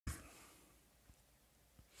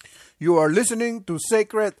You are listening to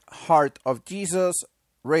Sacred Heart of Jesus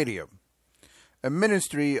Radio, a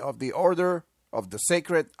ministry of the Order of the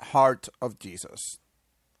Sacred Heart of Jesus.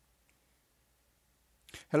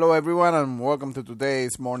 Hello everyone and welcome to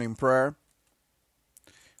today's morning prayer.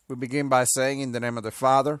 We begin by saying in the name of the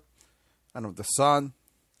Father, and of the Son,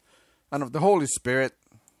 and of the Holy Spirit.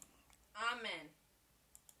 Amen.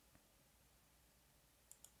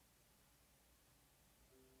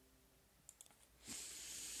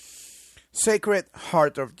 Sacred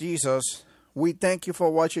Heart of Jesus, we thank you for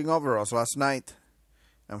watching over us last night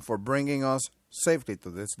and for bringing us safely to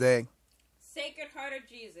this day. Sacred Heart of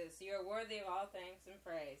Jesus, you are worthy of all thanks and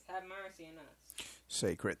praise. Have mercy on us.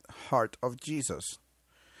 Sacred Heart of Jesus,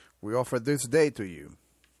 we offer this day to you.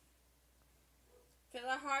 Fill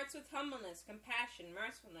our hearts with humbleness, compassion,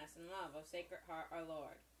 mercifulness, and love, O Sacred Heart, our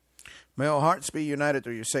Lord. May our hearts be united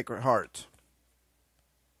to your Sacred Heart.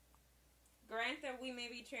 Grant that we may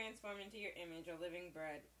be transformed into your image, O living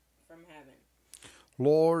bread from heaven.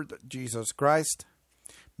 Lord Jesus Christ,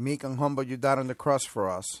 meek and humble you died on the cross for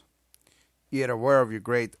us. Yet aware of your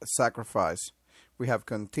great sacrifice, we have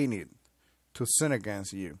continued to sin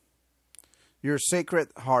against you. Your Sacred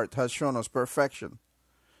Heart has shown us perfection.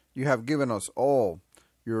 You have given us all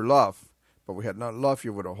your love, but we had not loved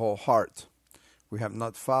you with a whole heart. We have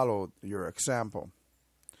not followed your example.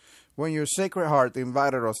 When your Sacred Heart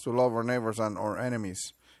invited us to love our neighbors and our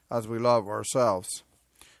enemies as we love ourselves,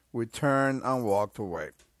 we turned and walked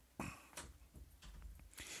away.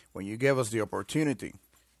 When you gave us the opportunity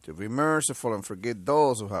to be merciful and forgive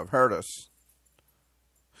those who have hurt us,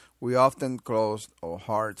 we often closed our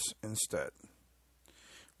hearts instead.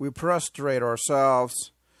 We prostrate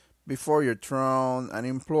ourselves before your throne and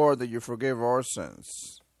implore that you forgive our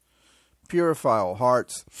sins. Purify our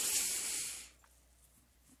hearts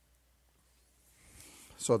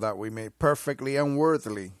so that we may perfectly and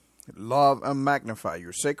worthily love and magnify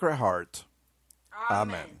your Sacred Heart.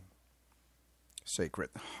 Amen.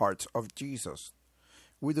 Sacred Heart of Jesus,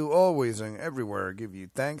 we do always and everywhere give you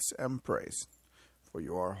thanks and praise, for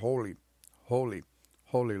you are holy, holy,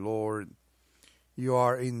 holy Lord. You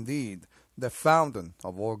are indeed the fountain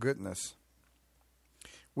of all goodness.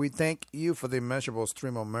 We thank you for the immeasurable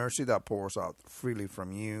stream of mercy that pours out freely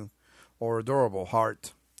from you, our adorable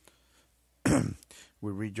heart.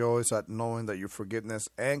 We rejoice at knowing that your forgiveness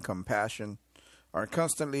and compassion are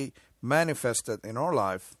constantly manifested in our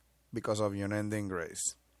life because of your unending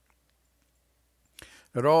grace.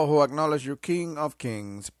 Let all who acknowledge you, King of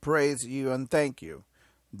Kings, praise you and thank you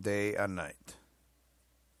day and night.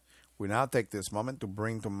 We now take this moment to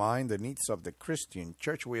bring to mind the needs of the Christian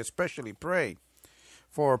church. We especially pray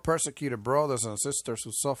for our persecuted brothers and sisters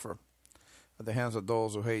who suffer at the hands of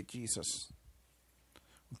those who hate Jesus.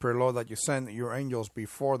 We pray, Lord, that you send your angels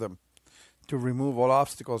before them to remove all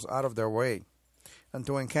obstacles out of their way and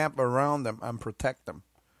to encamp around them and protect them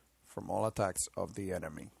from all attacks of the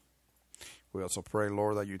enemy. We also pray,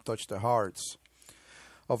 Lord, that you touch the hearts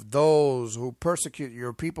of those who persecute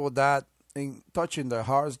your people, that in touching their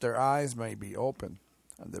hearts, their eyes may be open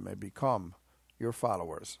and they may become your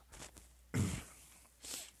followers. And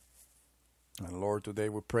Lord, today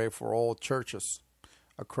we pray for all churches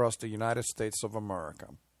across the United States of America,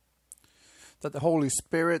 that the Holy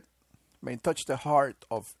Spirit may touch the heart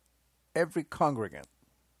of every congregant.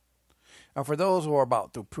 And for those who are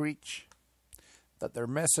about to preach, that their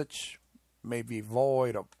message may be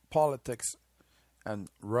void of politics and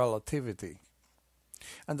relativity,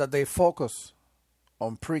 and that they focus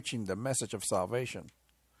on preaching the message of salvation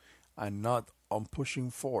and not on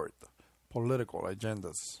pushing forward political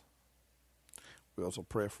agendas. We also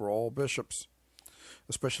pray for all bishops,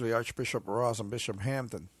 especially Archbishop Ross and Bishop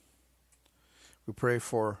Hampton. We pray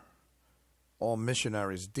for all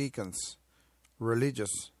missionaries, deacons,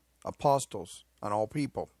 religious, apostles, and all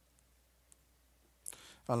people.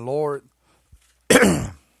 And Lord, we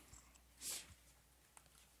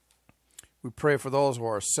pray for those who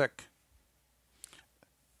are sick,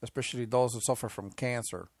 especially those who suffer from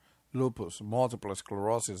cancer, lupus, multiple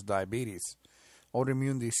sclerosis, diabetes,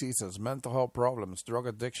 autoimmune diseases, mental health problems, drug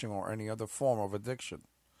addiction, or any other form of addiction.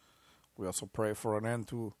 We also pray for an end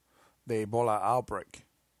to the Ebola outbreak.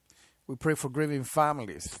 We pray for grieving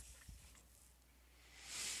families.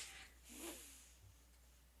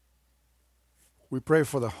 We pray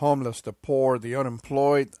for the homeless, the poor, the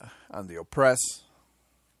unemployed, and the oppressed.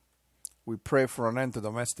 We pray for an end to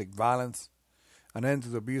domestic violence, an end to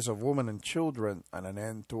the abuse of women and children, and an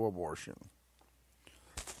end to abortion.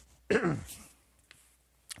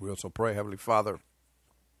 We also pray, Heavenly Father,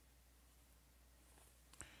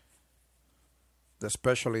 the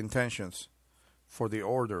special intentions for the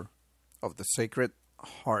order of the Sacred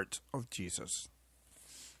heart of Jesus.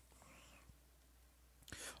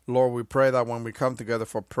 Lord, we pray that when we come together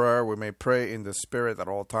for prayer, we may pray in the Spirit at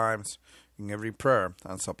all times, in every prayer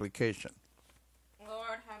and supplication.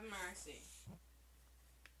 Lord, have mercy.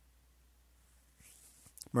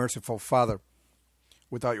 Merciful Father,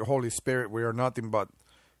 without your Holy Spirit, we are nothing but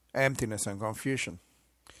emptiness and confusion.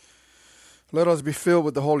 Let us be filled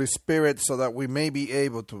with the Holy Spirit so that we may be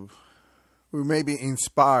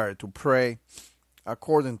inspired to pray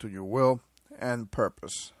according to your will and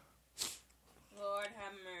purpose. Lord,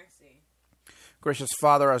 have mercy. Gracious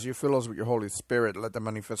Father, as you fill us with your Holy Spirit, let the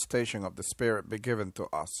manifestation of the Spirit be given to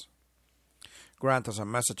us. Grant us a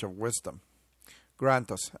message of wisdom.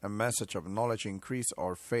 Grant us a message of knowledge. Increase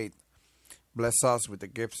our faith. Bless us with the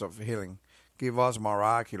gifts of healing. Give us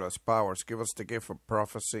miraculous powers. Give us the gift of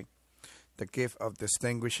prophecy, the gift of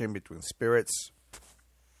distinguishing between spirits,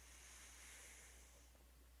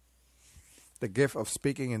 the gift of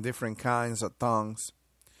speaking in different kinds of tongues,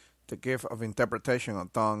 the gift of interpretation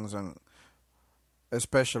of tongues, and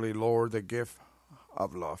especially, Lord, the gift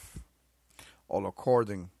of love, all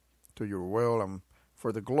according to your will and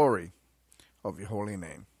for the glory of your holy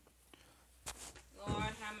name. Lord,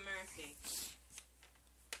 have mercy.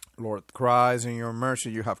 Lord Christ, in your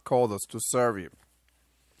mercy you have called us to serve you.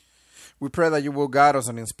 We pray that you will guide us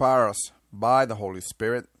and inspire us by the Holy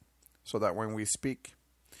Spirit, so that when we speak,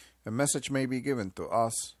 a message may be given to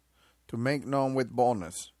us to make known with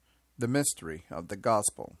boldness the mystery of the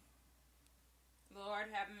gospel. Lord,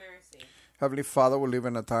 have mercy. Heavenly Father, we live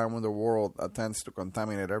in a time when the world attempts to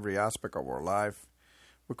contaminate every aspect of our life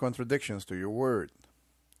with contradictions to your word.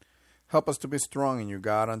 Help us to be strong in you,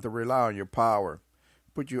 God, and to rely on your power.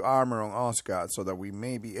 Put your armor on us, God, so that we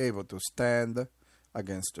may be able to stand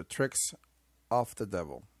against the tricks of the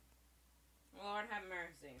devil. Lord, have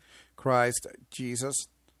mercy. Christ Jesus,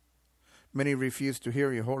 many refuse to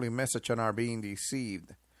hear your holy message and are being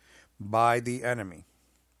deceived by the enemy.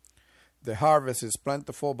 The harvest is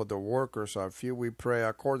plentiful, but the workers are few. We pray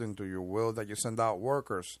according to your will that you send out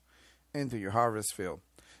workers into your harvest field,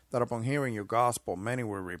 that upon hearing your gospel, many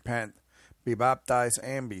will repent, be baptized,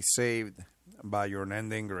 and be saved by your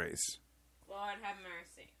unending grace. Lord, have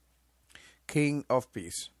mercy. King of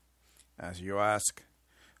peace, as you ask,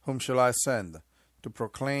 whom shall I send to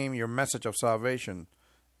proclaim your message of salvation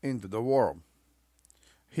into the world?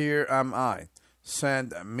 Here am I,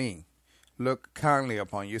 send me. Look kindly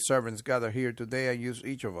upon your servants gathered here today, and use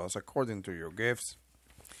each of us according to your gifts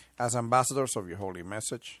as ambassadors of your holy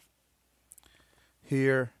message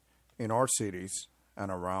here in our cities and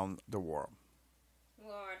around the world.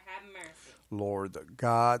 Lord, have mercy. Lord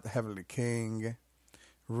God, Heavenly King,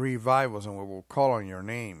 revive us and we will call on your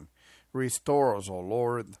name. Restore us, O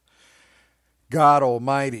Lord. God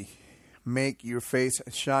Almighty, make your face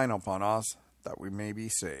shine upon us that we may be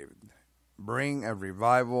saved. Bring a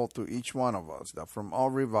revival to each one of us, that from all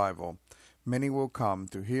revival many will come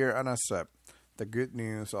to hear and accept the good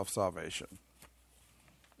news of salvation.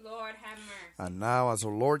 Lord, have mercy. And now, as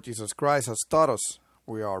our Lord Jesus Christ has taught us,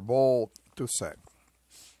 we are bold to say,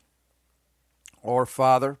 Our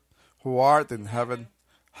Father, who art in heaven,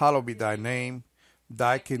 hallowed be thy name.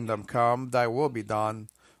 Thy kingdom come, thy will be done,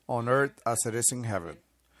 on earth as it is in heaven.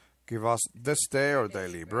 Give us this day our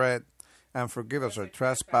daily bread, and forgive us our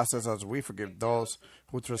trespasses as we forgive those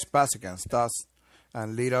who trespass against us.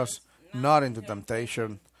 And lead us not into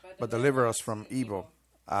temptation, but deliver us from evil.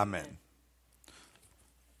 Amen.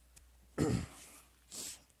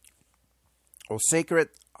 O Sacred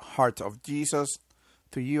Heart of Jesus,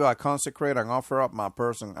 to you I consecrate and offer up my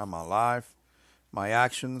person and my life, my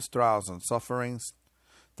actions, trials, and sufferings,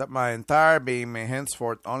 that my entire being may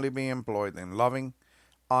henceforth only be employed in loving,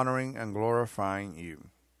 honoring, and glorifying you.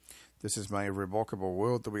 This is my irrevocable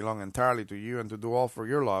will to belong entirely to you and to do all for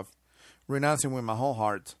your love, renouncing with my whole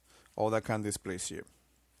heart all that can displease you.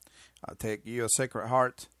 I take you, a Sacred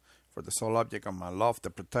Heart, for the sole object of my love, the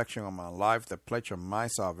protection of my life, the pledge of my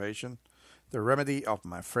salvation, the remedy of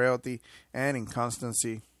my frailty and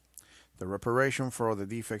inconstancy, the reparation for all the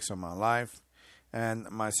defects of my life, and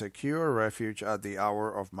my secure refuge at the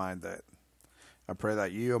hour of my death. I pray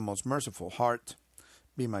that you, O most merciful heart,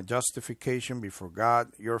 be my justification before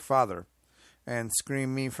God, your Father, and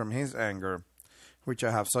screen me from his anger, which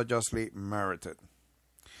I have so justly merited.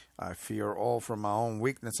 I fear all from my own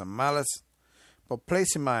weakness and malice, but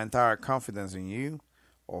placing my entire confidence in you,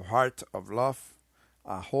 O heart of love,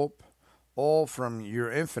 I hope all from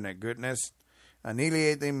your infinite goodness,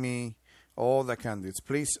 annihilate in me all that can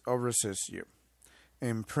displease or resist you.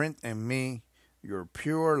 Imprint in me your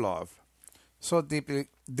pure love, so deeply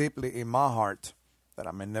in my heart, that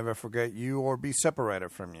I may never forget you or be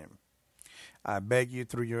separated from you. I beg you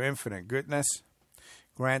through your infinite goodness,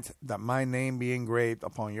 grant that my name be engraved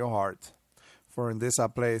upon your heart. For in this I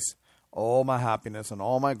place all my happiness and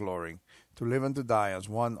all my glory, to live and to die as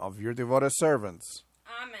one of your devoted servants.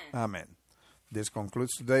 Amen. Amen. This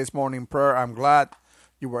concludes today's morning prayer. I'm glad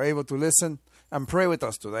you were able to listen and pray with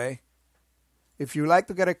us today. If you'd like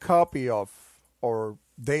to get a copy of our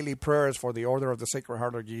daily prayers for the Order of the Sacred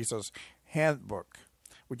Heart of Jesus handbook,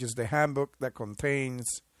 which is the handbook that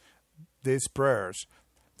contains these prayers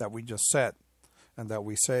that we just said and that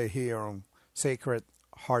we say here on Sacred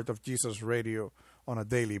Heart of Jesus Radio on a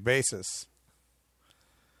daily basis,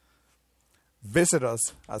 visit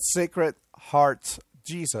us at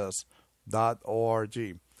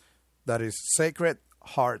sacredheartjesus.org. That is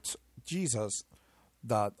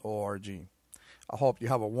sacredheartjesus.org. I hope you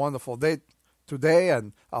have a wonderful day today,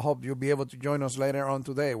 and I hope you'll be able to join us later on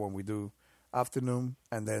today when we do afternoon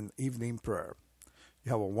and then evening prayer.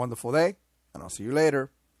 You have a wonderful day, and I'll see you later.